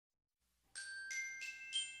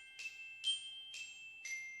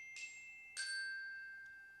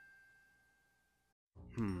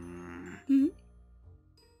Hmm?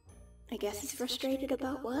 I guess he's frustrated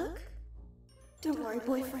about work? Don't worry,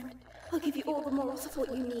 boyfriend. I'll give you all the moral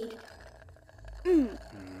support you need.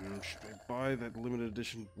 Should I buy that limited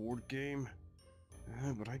edition board game?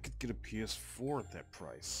 But I could get a PS4 at that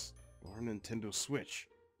price. Or a Nintendo Switch.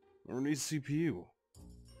 Or an CPU.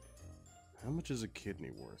 How much is a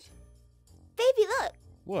kidney worth? Baby, look!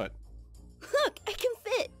 What? Look, I can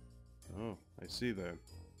fit! Oh, I see that.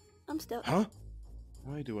 I'm stuck. Huh?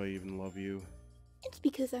 Why do I even love you? It's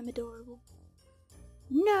because I'm adorable.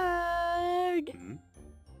 Nerd! Hmm?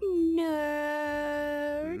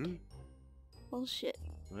 Nerd! Hmm? Bullshit.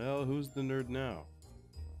 Well, who's the nerd now?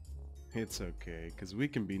 It's okay, because we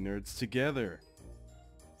can be nerds together.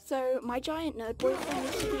 So, my giant nerd boyfriend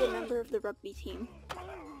used to be a member of the rugby team.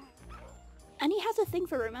 And he has a thing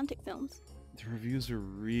for romantic films. The reviews are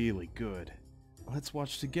really good. Let's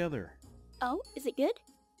watch together. Oh, is it good?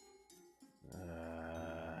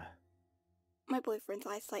 My boyfriend's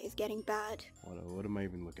eyesight is getting bad. What am I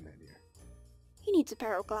even looking at here? He needs a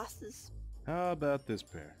pair of glasses. How about this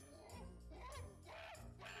pair?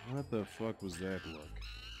 What the fuck was that look?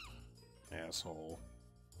 Asshole.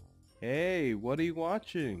 Hey, what are you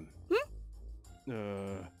watching?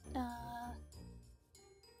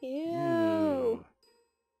 Ew.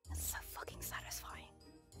 That's so fucking satisfying.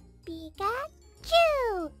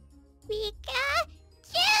 Pikachu!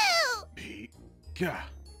 Pikachu! Pika.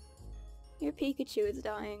 Your Pikachu is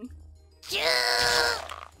dying.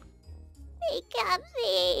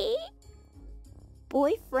 Pikachu!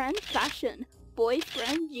 Boyfriend fashion.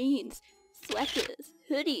 Boyfriend jeans. Sweaters.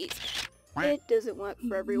 Hoodies. It doesn't work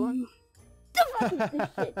for everyone. The fuck is this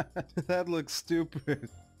shit? That looks stupid.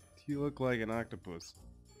 You look like an octopus.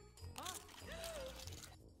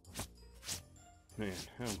 Man,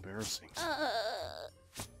 how embarrassing.